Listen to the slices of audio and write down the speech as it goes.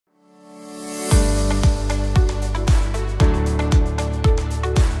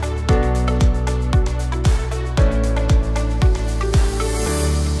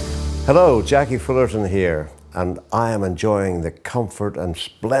Hello, Jackie Fullerton here, and I am enjoying the comfort and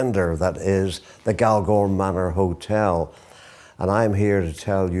splendour that is the Galgore Manor Hotel. And I'm here to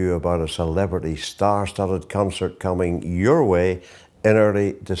tell you about a celebrity star-studded concert coming your way in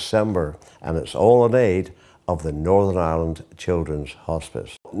early December, and it's all in aid of the Northern Ireland Children's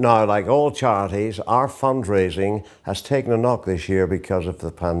Hospice. Now, like all charities, our fundraising has taken a knock this year because of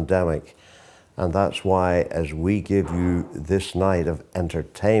the pandemic. And that's why, as we give you this night of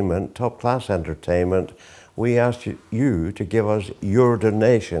entertainment, top-class entertainment, we ask you to give us your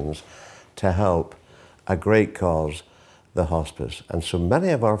donations to help a great cause, the hospice. And so many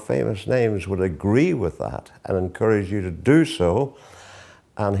of our famous names would agree with that and encourage you to do so.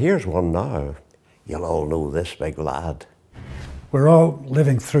 And here's one now. You'll all know this big lad. We're all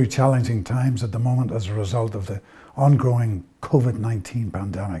living through challenging times at the moment as a result of the ongoing COVID-19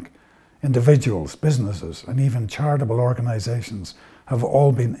 pandemic. Individuals, businesses, and even charitable organisations have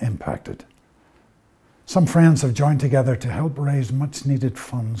all been impacted. Some friends have joined together to help raise much-needed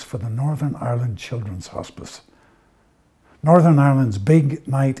funds for the Northern Ireland Children's Hospice. Northern Ireland's Big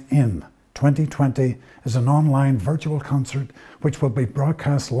Night In 2020 is an online virtual concert which will be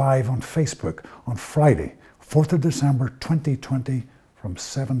broadcast live on Facebook on Friday, 4th of December 2020 from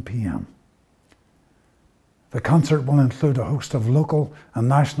 7 p.m. The concert will include a host of local and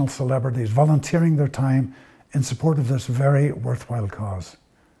national celebrities volunteering their time in support of this very worthwhile cause.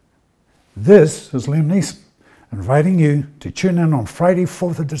 This is Liam Neeson, inviting you to tune in on Friday,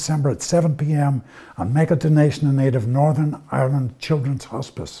 4th of December at 7 p.m. and make a donation in aid of Northern Ireland Children's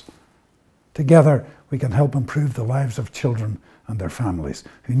Hospice. Together, we can help improve the lives of children and their families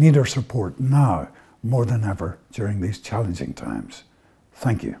who need our support now more than ever during these challenging times.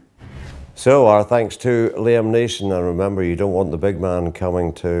 Thank you. So our thanks to Liam Neeson, and remember, you don't want the big man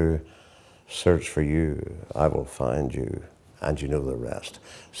coming to search for you. I will find you, and you know the rest.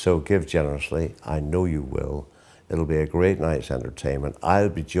 So give generously. I know you will. It'll be a great night's entertainment. I'll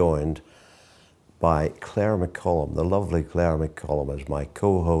be joined by Claire McCollum, the lovely Claire McCollum, as my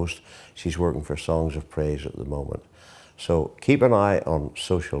co-host. She's working for Songs of Praise at the moment. So keep an eye on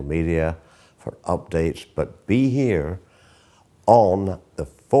social media for updates, but be here on the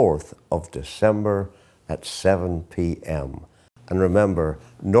 4th of December at 7 p.m. And remember,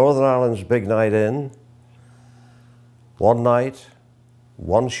 Northern Ireland's Big Night In, one night,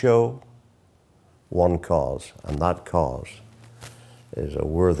 one show, one cause. And that cause is a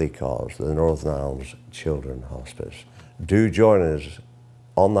worthy cause, the Northern Ireland's Children's Hospice. Do join us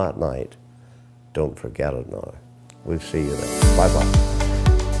on that night. Don't forget it now. We'll see you then. Bye-bye.